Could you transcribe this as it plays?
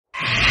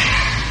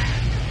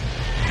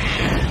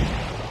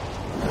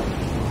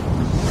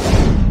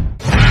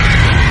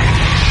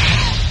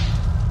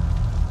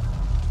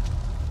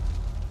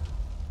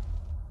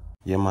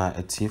Yema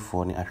a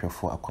T4 ni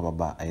ahwefo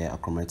akwababa aya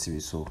Akroma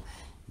TV so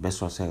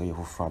best was say you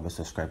for best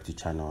subscribe to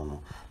channel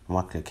no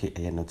ma click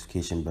a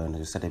notification bell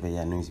no so that be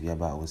news bi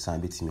aba on san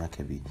betimi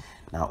akabi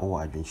na o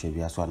adwonche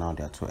bi aso na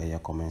dey to a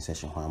comment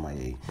section ho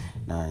amaye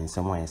na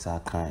nsemo yesa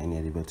kan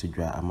ene dey betu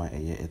dwa ama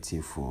eye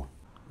T4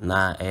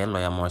 na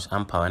lawyer Maurice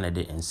Ampaw na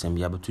dey nsem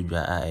bi abetu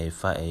dwa a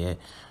fa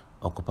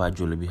Occupy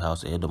Jolobi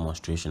House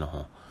demonstration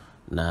ho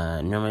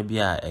na nyoma bi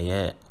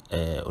a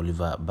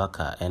Oliver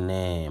Baka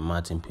ene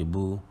Martin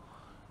Kpebu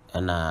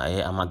ena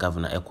ama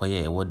governor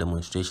ekoye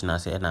demonstration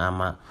ase ena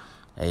ama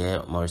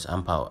Maurice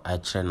Ampaw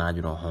achre na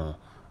adweno ho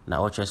na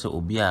o chere se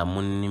obi a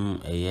munim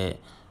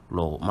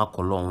lo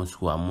makolo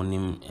nsu a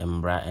munim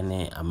embra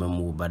ene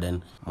amamu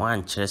baden mo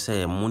an chere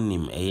se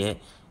munim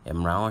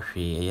embra ho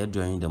hwe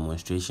join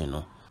demonstration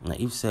no na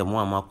if say mo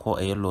amako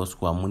law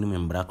school a munim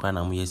embra kra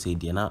na mo yese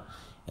die na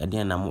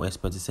na mo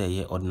expect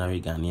say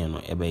ordinary Ghanaian no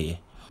ebeye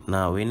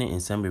na we ne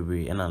nsem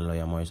bebre ena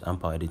lawyer Maurice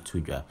Ampaw de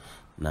tudwa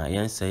na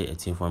yen say a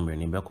team from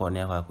Benin be ko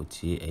na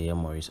akoti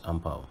Maurice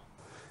Ampaw.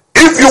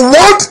 If you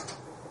want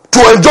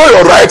to enjoy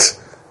your right,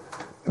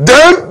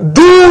 then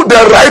do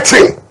the right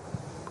thing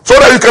so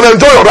that you can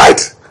enjoy your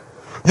right.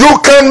 You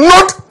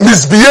cannot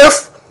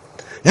misbehave,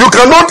 you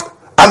cannot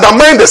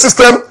undermine the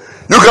system,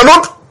 you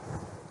cannot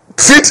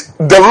treat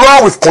the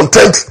law with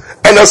contempt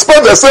and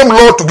expect the same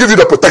law to give you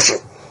the protection.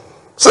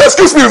 So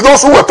excuse me if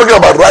those who are talking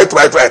about right.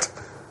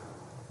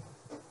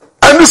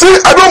 And you see,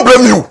 I don't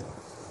blame you.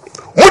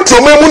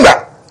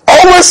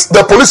 Always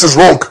the police is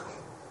wrong.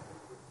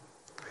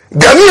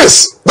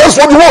 Ghanaians, that's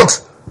what you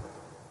want.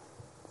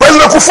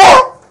 President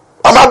Kufuor,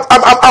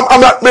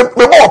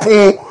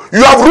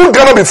 you have ruled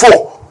Ghana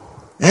before.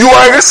 You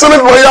are an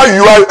excellent lawyer,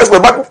 you are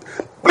expert, but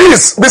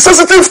please be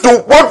sensitive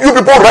to what you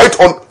people write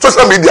on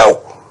social media.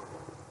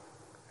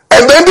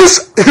 And then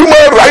these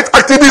human rights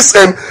activists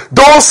and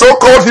those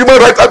so-called human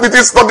rights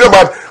activists talking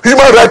about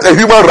human rights and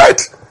human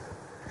rights.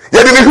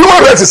 Yeah, the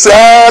human rights is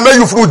now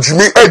you flew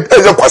Jimmy and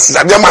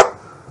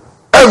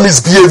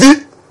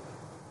misbehaving.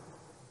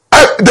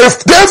 They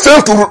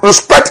fail to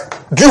respect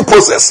due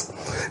process.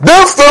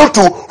 They fail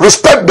to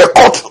respect the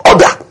court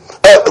order,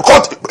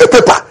 court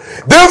paper.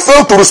 They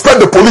fail to respect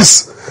the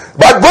police.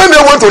 But when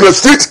they went on the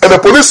street and the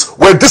police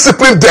were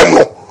disciplining them,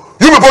 no,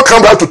 you people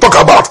come down to talk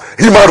about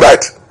human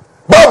rights.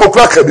 Bible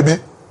crack Kpebu.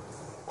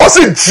 I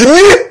say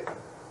Jimmy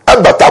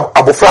and Bata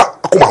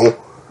Abofra Akumahu.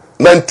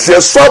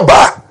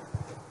 Nantiasoba.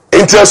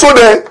 Intieso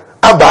then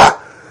Abba.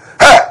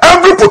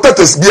 Every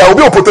protesters be will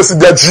be protesting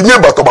their Jimmy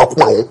Bata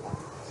Akumahu.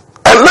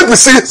 And let me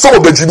see some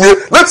of the Jimmy.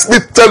 Let me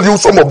tell you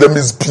some of the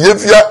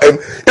misbehavior and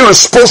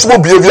irresponsible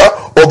behavior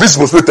of these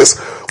demonstrators.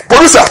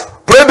 Producer,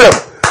 play them.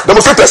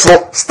 Demonstrators,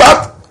 no,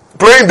 start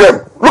playing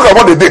them. Look at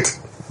what they did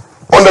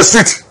on the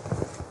street.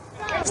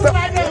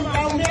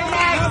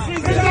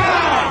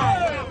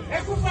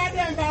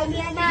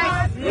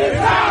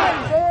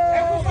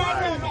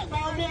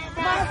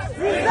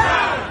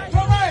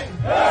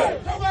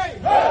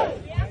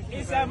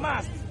 It's a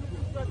must.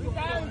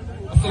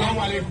 Assalamu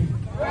alaikum.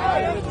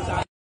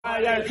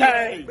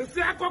 Okay.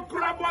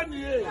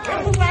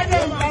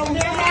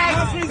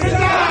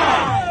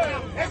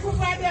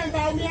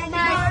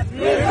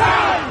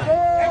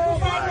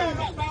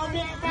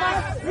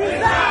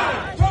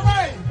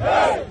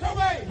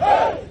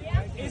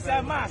 It's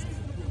a must.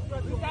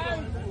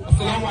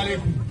 Assalamu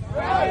alaikum.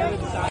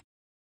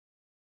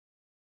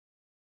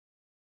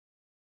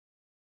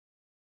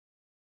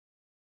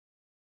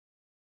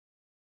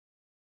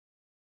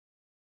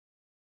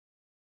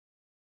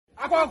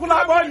 Akwa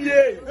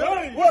bonye,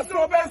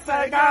 woso be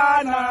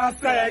segana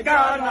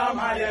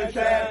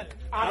mayeshe.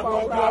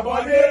 Akwa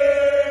bonye,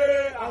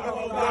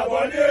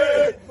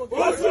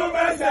 woso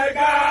be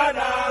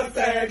segana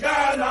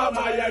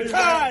mayeshe.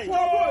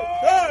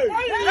 Okay.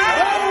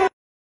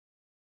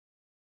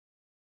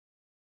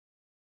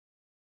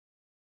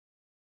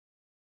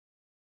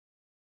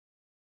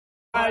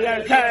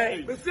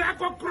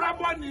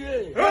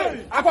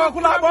 Akwa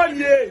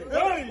bonye,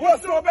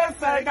 woso be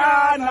segana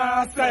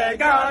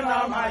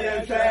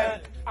mayeshe.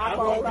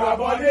 Akwa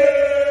bonye,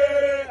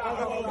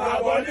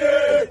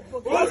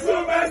 woso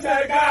be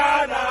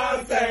segana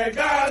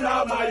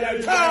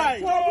mayeshe.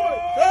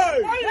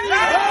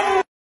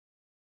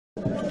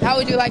 How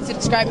would you like to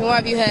describe him? What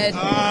have you heard?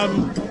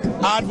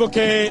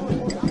 Advocate.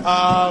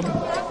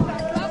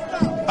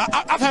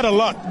 I've had a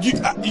lot.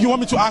 You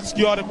want me to ask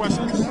you other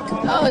questions?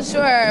 Oh,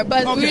 sure,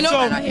 but okay, we know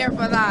we're not here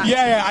for that.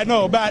 Yeah, I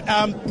know. But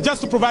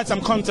just to provide some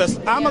context,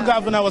 a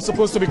governor was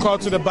supposed to be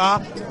called to the bar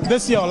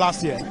this year or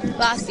last year?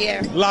 Last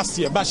year. Last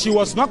year, but she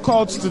was not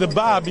called to the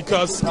bar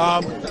because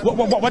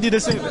what did they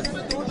say then?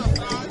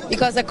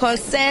 Because a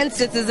concerned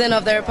citizen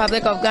of the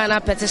Republic of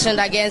Ghana petitioned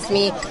against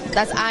me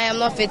that I am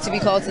not fit to be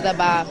called to the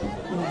bar.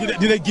 Did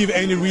they give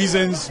any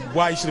reasons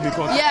why you should be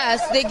called?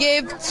 Yes, they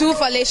gave 2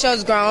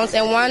 fallacious grounds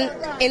and 1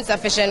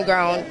 insufficient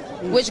ground,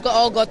 which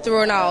all got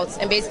thrown out,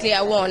 and basically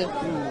I won.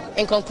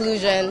 In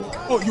conclusion.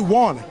 Oh, you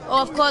won?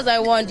 Oh, of course I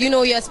won. Do you know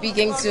who you're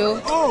speaking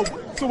to? Oh,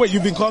 So wait,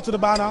 you've been called to the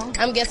bar now?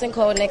 I'm getting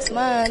called next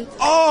month.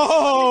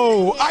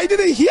 Oh, I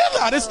didn't hear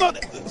that. It's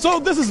not. So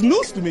this is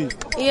news to me.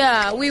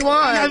 Yeah, we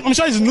won. I'm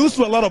sure it's news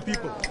to a lot of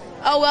people.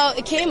 Oh, well,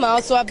 it came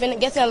out, so I've been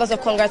getting a lot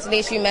of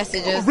congratulatory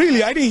messages. Oh,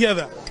 really? I didn't hear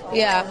that.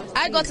 Yeah,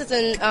 I got it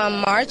in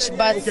March,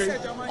 but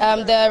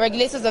the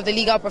regulators of the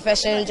legal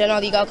profession, General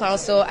Legal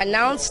Council,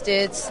 announced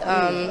it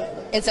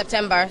in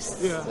September,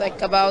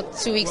 like about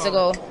 2 weeks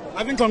ago.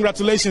 I think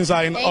congratulations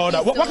are in order.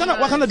 What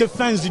kind of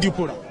defense did you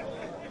put up?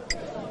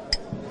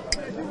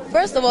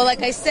 First of all,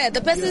 like I said,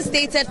 the person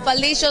stated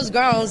fallacious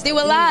grounds. They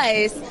were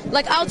lies,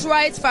 like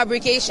outright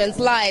fabrications,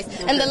 lies.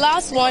 And the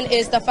last one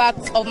is the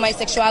fact of my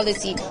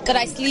sexuality, that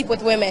I sleep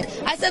with women.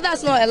 I said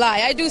that's not a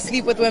lie. I do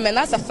sleep with women.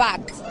 That's a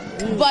fact.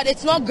 But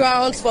it's not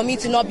grounds for me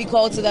to not be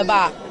called to the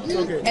bar.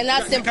 Okay. And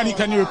that's simple.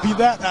 Can you repeat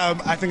that?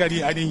 I think I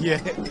didn't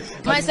hear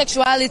it. My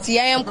sexuality,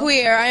 I am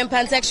queer, I am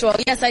pansexual.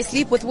 Yes, I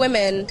sleep with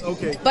women.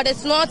 Okay. But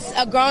it's not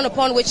a ground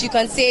upon which you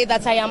can say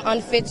that I am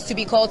unfit to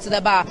be called to the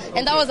bar.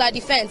 And that was our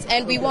defense,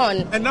 and we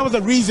won. And that was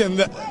the reason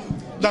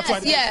that's why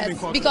yes,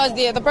 because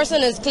the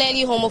person is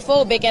clearly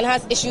homophobic and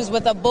has issues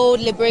with a bold,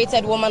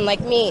 liberated woman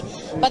like me.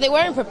 But they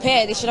weren't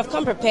prepared. They should have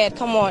come prepared.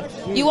 Come on.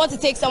 You want to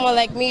take someone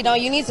like me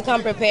down, you need to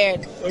come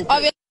prepared. Okay.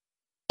 Obviously,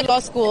 law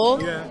school,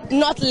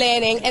 not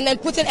learning, and then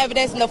putting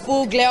evidence in the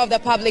full glare of the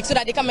public so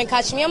that they come and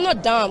catch me. I'm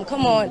not dumb.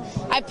 Come on.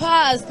 I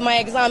passed my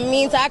exam,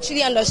 means I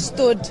actually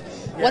understood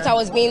what I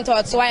was being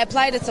taught, so I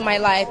applied it to my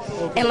life.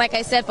 And like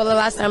I said, for the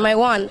last time, I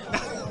won.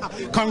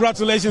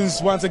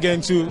 Congratulations once again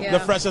to the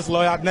freshest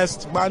lawyer.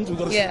 Next month we're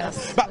going to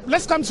see. But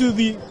let's come to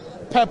the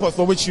purpose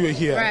for which you are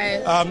here.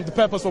 Right. The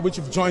purpose for which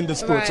you've joined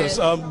this protest.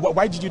 Right.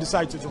 Why did you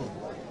decide to join?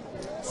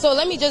 So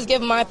let me just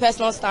give my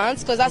personal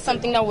stance, because that's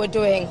something that we're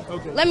doing.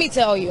 Okay. Let me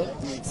tell you,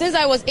 since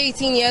I was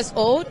 18 years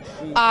old,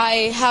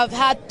 I have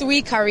had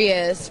 3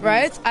 careers,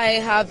 right? I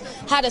have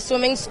had a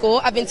swimming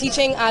school. I've been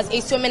teaching as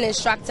a swimming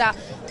instructor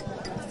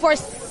for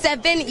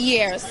 7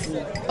 years,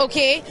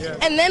 okay?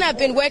 And then I've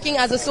been working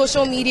as a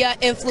social media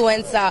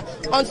influencer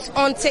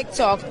on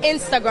TikTok,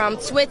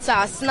 Instagram, Twitter,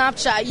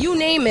 Snapchat, you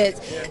name it.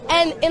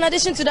 And in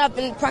addition to that, I've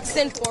been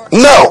practicing for...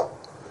 Now,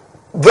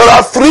 there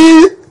are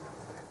 3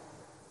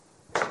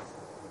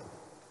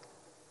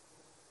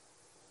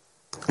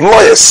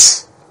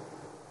 lawyers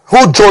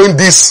who joined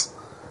this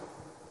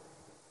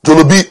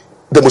Jolobi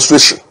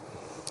demonstration.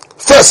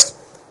 First,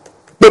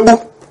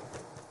 Kpebu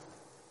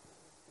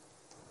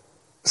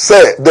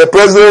said the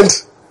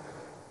president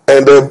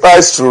and the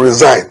vice to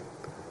resign.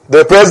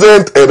 The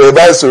president and the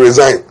vice to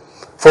resign.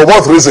 For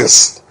what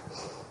reasons?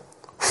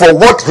 For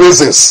what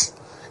reasons?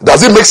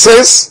 Does it make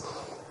sense?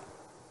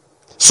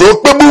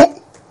 So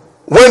Kpebu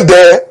went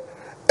there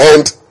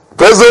and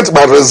president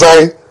must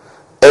resign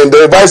and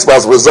the vice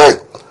must resign.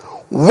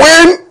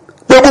 When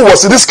Kpebu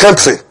was in this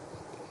country,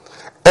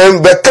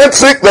 and the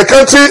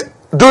country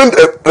during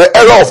the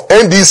era of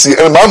NDC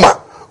and Mama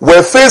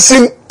were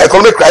facing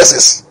economic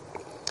crisis,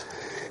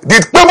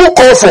 did Kpebu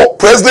call for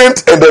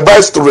president and the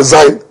vice to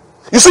resign?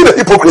 You see the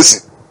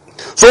hypocrisy.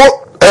 So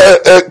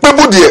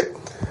Kpebu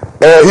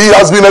there, he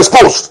has been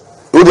exposed.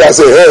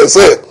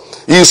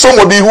 He is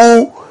somebody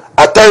who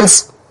at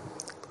times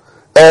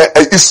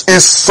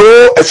is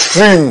so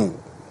extreme.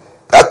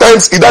 At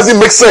times it doesn't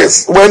make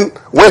sense when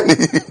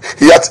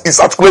he is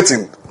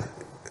articulating.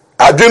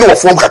 I don't know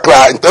from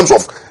Kakla in terms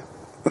of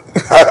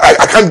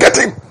I can't get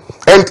him.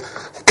 And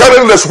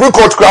currently the Supreme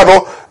Court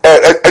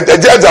a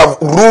judge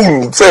have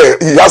ruled say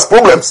he has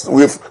problems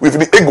with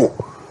the ego.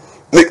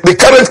 The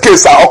current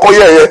case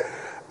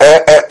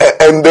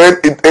and then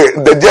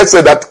the judge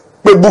said that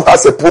Kpebu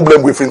has a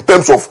problem with in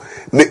terms of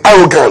the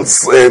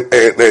arrogance.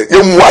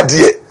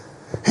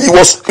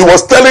 He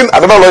was telling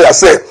another lawyer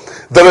say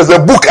there is a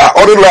book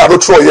only lawyer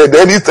not sure here.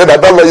 Then he said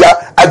that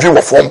lawyer arguing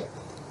with form.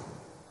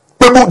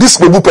 This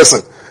Kpebu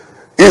person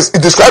is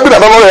describing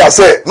another lawyer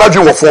say not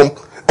arguing with form,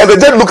 and the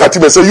judge look at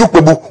him and say, "You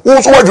Kpebu,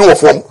 who's arguing with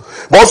form?"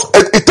 But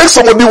it takes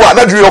somebody who are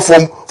not arguing with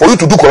form for you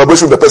to do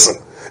collaboration with the person.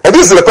 And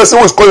this is the person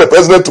who is calling the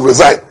president to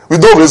resign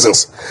with no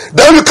reasons.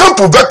 Then you come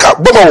to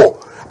Vormawor,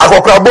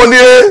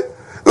 Akokraboni.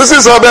 This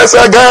is our best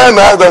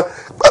Ghana.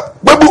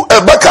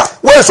 Beka,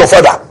 where is your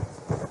father?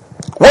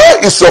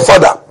 Where is your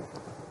father?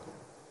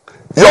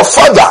 Your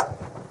father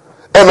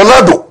and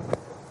Nado,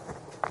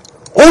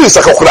 who is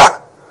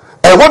Akokra,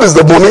 and what is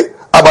the money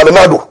about the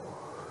Nado?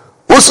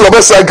 Who's the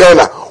best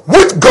Ghana?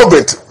 Which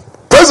government?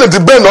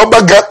 President Ben Oba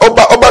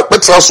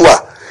Petraswa,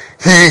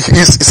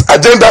 his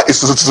agenda is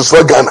to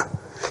destroy Ghana.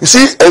 You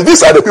see, and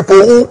these are the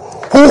people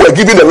who were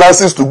given the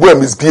license to go and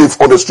misbehave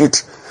on the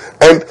street.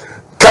 And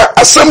can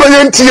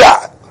Assembly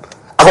Tia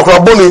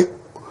Akokraboni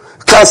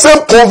can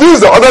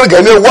convince the other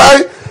Ghanaian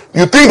why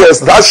you think there's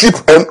hardship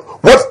and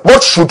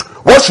what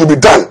should be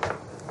done?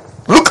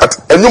 Look at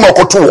Enyuma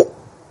Kotuo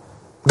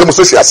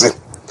demonstration.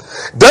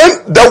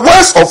 Then the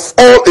worst of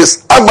all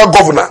is Ampaw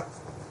governor.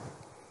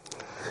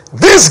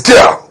 This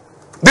girl,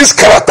 this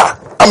character,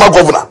 Ampaw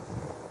governor,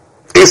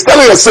 is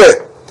telling us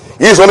say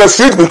he is on the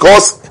street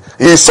because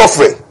he is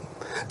suffering,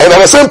 and at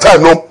the same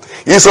time, no,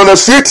 he is on the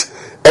street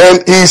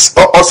and he is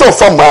also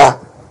from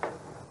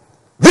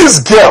This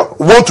girl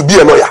want to be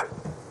a lawyer.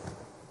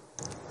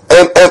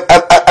 And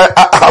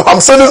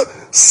I'm sending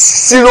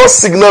serious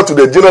signal to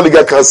the General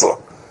Legal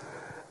Council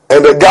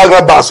and the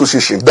Ghana Bar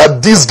Association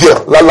that this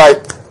girl,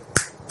 lie.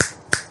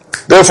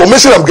 The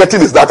information I'm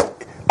getting is that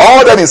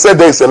all that he said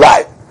there is a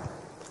lie.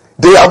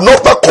 They have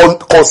not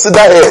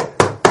considered her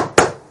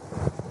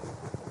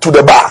to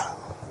the bar.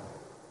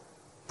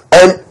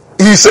 And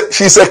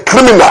she's a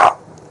criminal.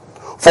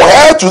 For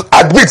her to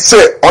admit,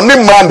 say, only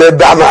man the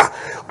dana,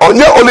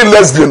 only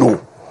lesbian,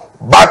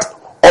 but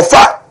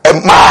offer a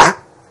ma,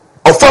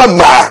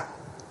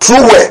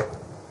 true way.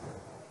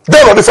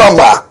 They're not the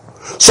ma.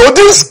 So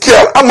this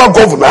girl, I'm a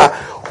governor,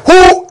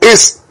 who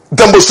is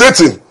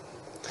demonstrating,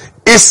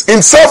 is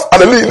himself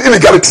an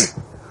illegality.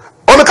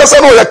 On the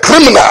casino, a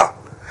criminal,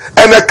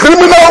 and a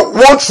criminal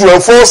wants to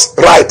enforce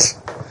right.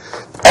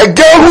 A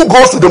girl who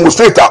goes to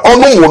demonstrate,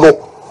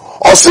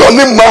 or see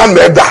only man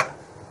murder.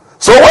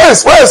 So where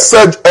is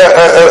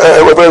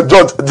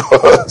Judge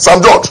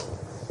Sam George?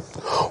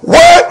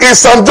 Where is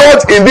Sam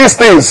George in these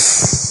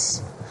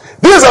things?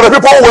 These are the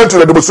people who went to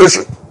the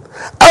demonstration.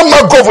 I'm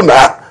a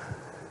governor,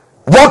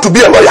 want to be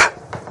a lawyer,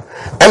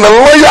 and a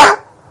lawyer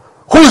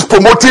who is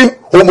promoting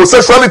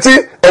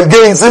homosexuality and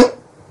gayism.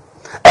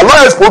 A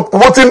lawyer is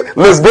promoting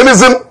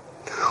lesbianism.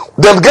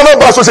 The Ghana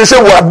Bar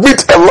Association will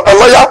admit a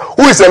lawyer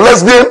who is a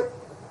lesbian.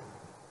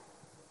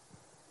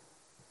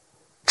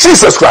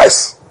 Jesus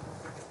Christ.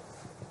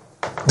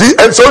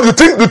 And so you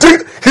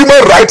think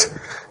human right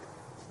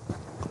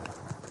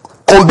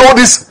condone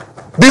this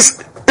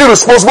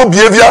irresponsible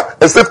behavior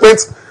and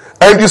statements?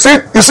 And you see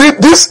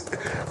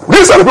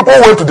these are the people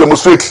who went to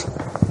demonstrate.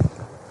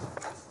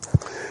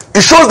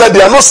 It shows that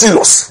they are not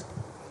serious.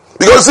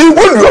 Because see,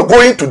 when you are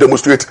going to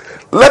demonstrate,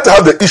 let's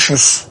have the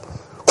issues.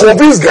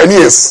 Convince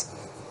Ghanaians.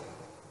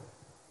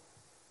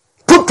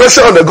 Put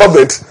pressure on the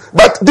government.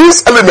 But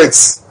these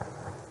elements,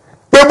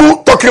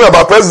 Kpebu talking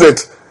about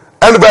president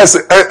and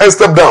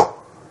step down.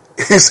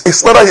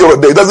 It's not here or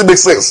there. It doesn't make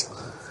sense.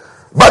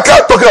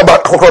 Baka talking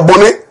about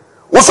Kokroboni,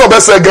 also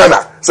say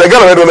Ghana. Say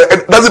Ghana,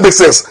 it doesn't make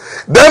sense.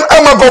 Then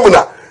Emma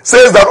governor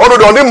says that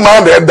the only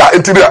man that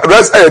into the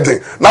rest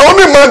anything. Now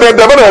only man that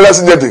never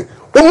rest anything.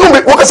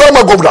 What can say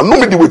governor? No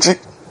me the witchy.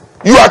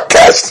 You are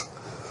cursed.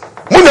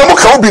 Munyamu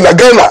can be in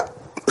Ghana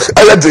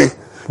anything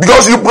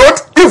because you brought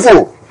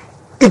evil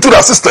into the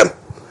system.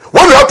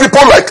 When we have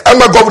people like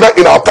Emma governor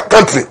in our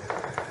country,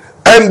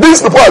 and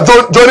these people are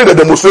joining the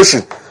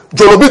demonstration.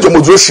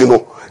 Demonstration,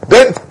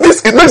 then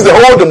it makes the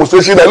whole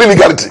demonstration an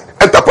illegal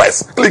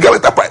enterprise.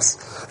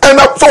 And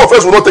some of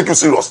us will not take you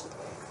serious.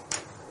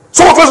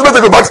 Some of us will not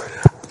take you back.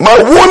 My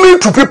warning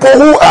to people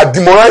who are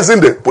demoralizing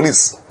the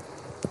police.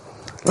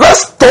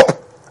 Let's stop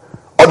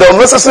the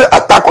unnecessary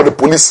attack on the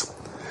police.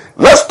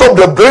 Let's stop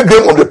the blame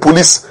game on the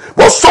police.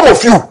 But some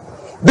of you,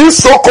 these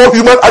so-called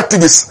human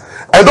activists,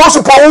 and those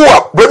people who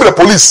are blaming the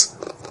police,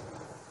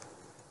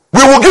 we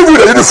will give you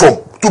the uniform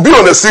to be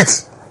on the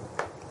street.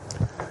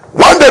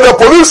 One day the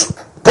police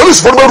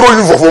Vormawor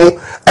uniform,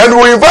 and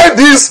we invite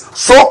these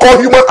so-called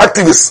human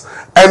activists,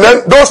 and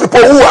then those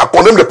people who are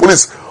condemning the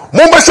police.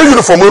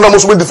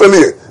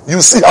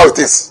 You see how it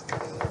is.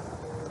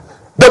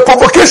 The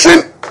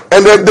provocation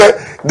and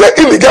the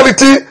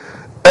illegality,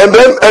 and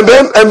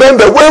then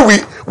the way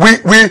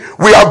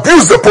we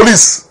abuse the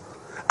police,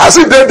 as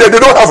if they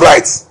don't have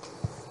rights,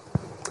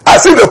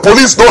 as if the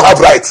police don't have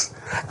rights.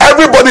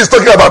 Everybody is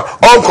talking about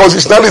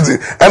unconstitutionality,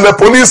 and the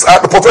police are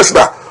the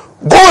professional.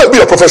 Go and be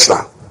a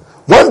professional.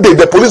 One day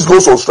the police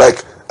goes on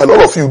strike, and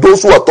all of you,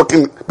 those who are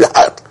talking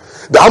behind,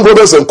 the armed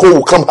robbers and co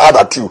will come hard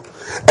at you.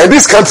 And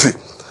this country,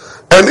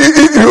 and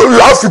you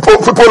have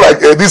people like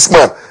this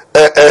man,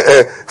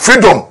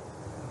 freedom,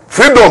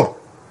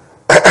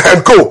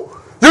 and co.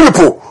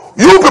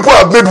 You people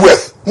have made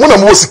wealth.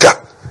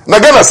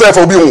 Nagana say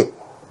for being.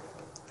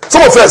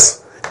 Some of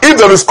us, if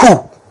there is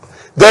coup,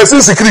 there is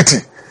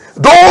insecurity.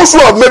 Those who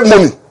have made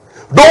money,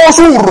 those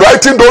who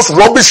writing those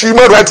rubbish,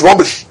 human rights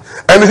rubbish,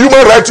 and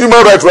human rights, you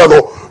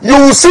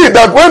will see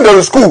that when there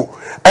is coup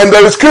and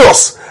there is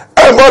chaos,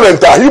 human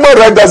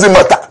right doesn't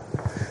matter.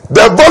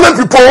 The violent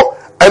people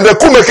and the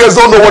coup makers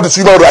don't know what is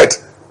human right.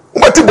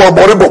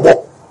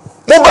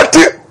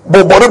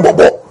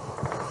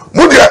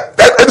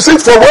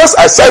 For once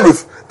I side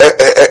with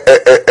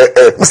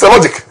Mr.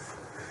 Logic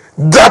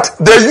that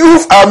the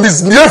youth are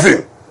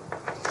misbehaving.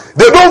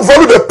 They don't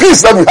value the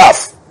peace that we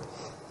have.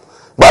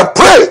 But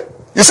pray.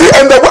 You see,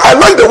 and I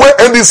like the way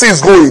NDC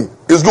is going.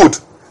 It's good.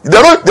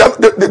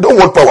 They don't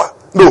want power.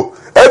 No,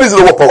 NDC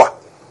don't want power.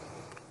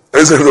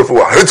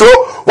 So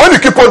when you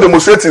keep on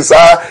demonstrating,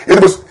 even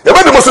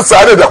demonstrating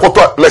are the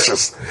quarter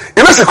elections.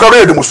 Election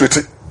career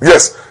demonstrating.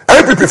 Yes,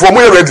 MPP for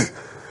me ready.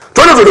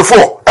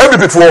 2024,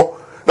 MPP for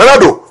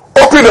Nanado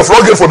open the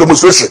floodgate for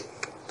demonstration.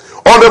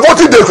 On the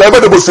voting day, I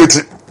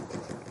demonstrating.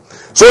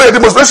 So the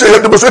demonstration,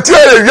 the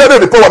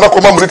power not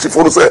come military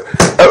for say,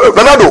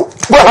 Nanado,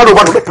 go hand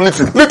over to the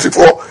military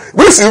for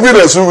we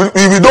civilians.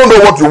 We don't know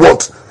what you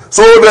want.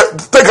 So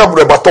take up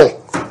the baton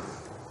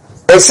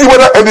and see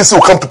whether NDC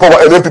will come to power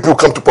and MPP will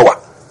come to power.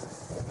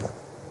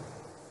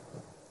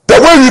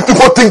 The way you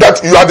people think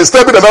that you are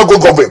disturbing the Nago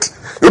government.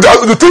 You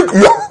think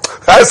you are,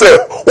 I say,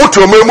 what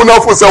your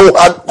man for say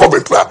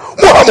government now?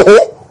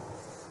 Government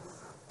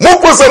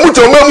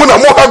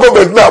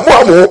now.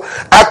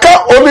 I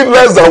can't only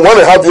less than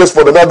 1.5 years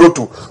for the Nado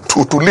to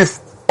leave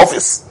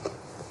office.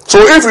 So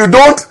if you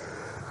don't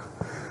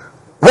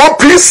want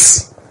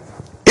peace,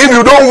 if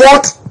you don't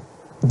want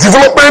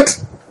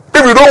development,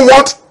 if you don't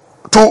want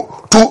to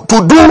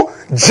do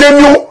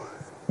genuine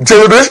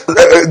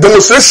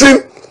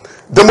demonstration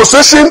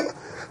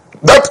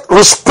that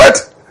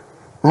respect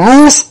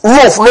rules,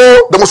 rule of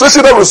law,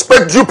 demonstration that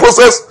respect due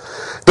process,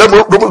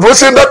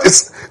 demonstration that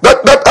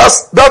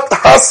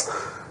has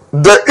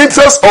the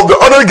interest of the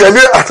ordinary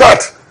Ghanaian at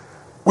heart.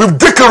 With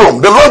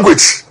decorum, the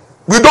language,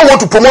 we don't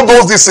want to promote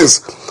those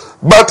things,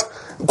 but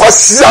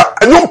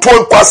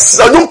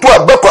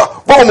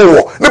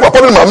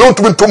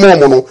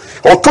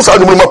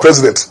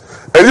president,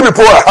 and you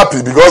people are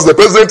happy because the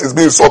president is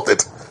being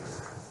insulted.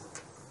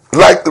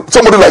 Like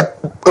somebody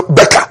like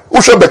Becca,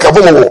 Usha Becca,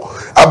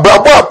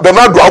 Abrabo, the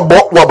Nadu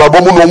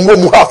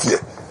Abo, half year.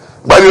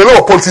 By the law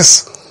of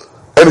politics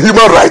and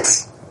human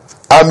rights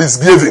are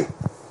misbehaving.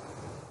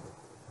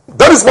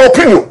 That is my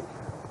opinion.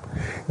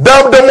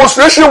 The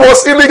demonstration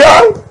was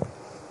illegal.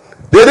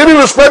 They didn't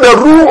respect the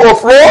rule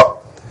of law.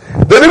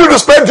 They didn't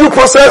respect due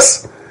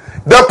process.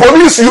 The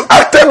police, you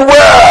acted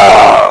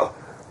well.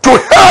 To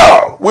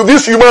hell with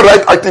these human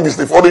rights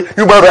activists, for the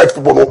human rights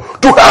people.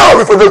 To hell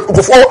with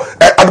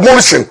the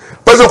admonition.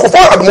 President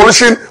Kufuor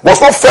admonition was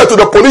not fair to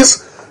the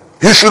police.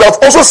 He should have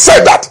also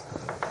said that.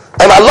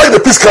 And I like the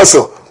Peace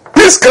Council.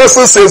 Peace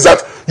Council says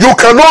that you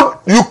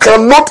cannot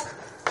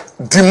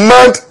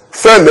demand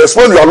fairness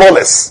when you are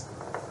lawless.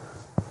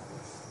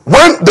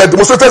 When the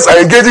demonstrators are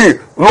engaging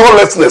in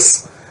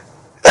lawlessness,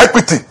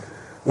 equity,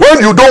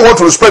 when you don't want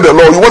to respect the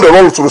law, you want the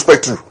law to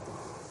respect you.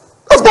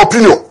 That's my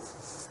opinion.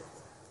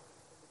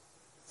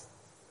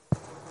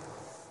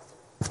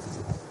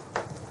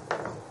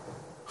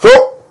 So,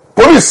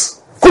 police,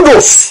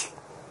 kudos.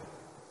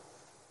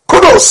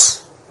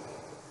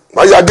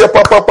 My idea,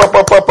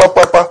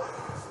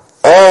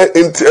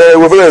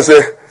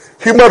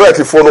 human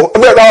rights follow. I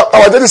mean,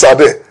 our judges are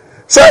there.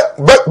 So,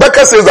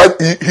 Becker says that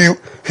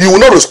he will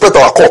not respect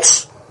our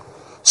courts.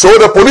 So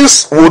the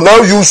police will now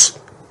use,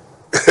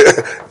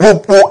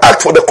 will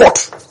act for the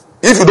court.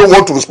 If you don't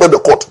want to respect the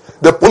court,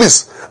 the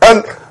police.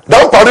 And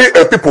down Paris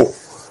and people,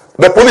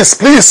 the police,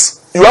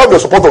 please, you have the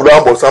support of the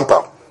Ampaw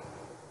Sampa.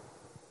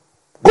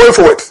 Going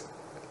forward,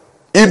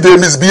 if they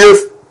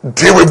misbehave,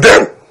 deal with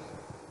them.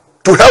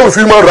 To hell with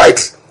human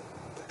rights.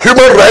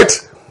 Human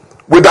rights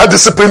without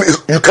discipline,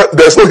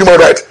 there's no human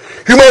right.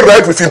 Human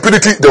right with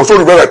impunity, there's no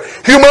human right.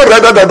 Human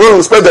right that does not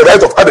respect the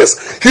right of others.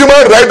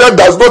 Human right that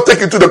does not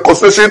take into the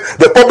consideration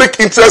the public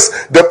interest,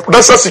 the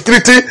national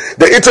security,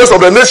 the interest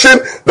of the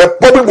nation, the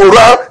public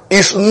morale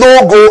is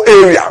no-go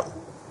area.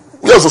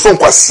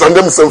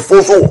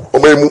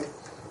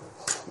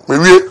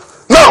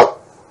 Now,